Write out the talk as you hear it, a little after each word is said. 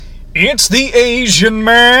It's the Asian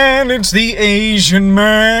man, it's the Asian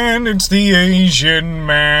man, it's the Asian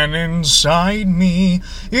man inside me.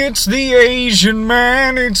 It's the Asian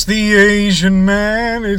man, it's the Asian man,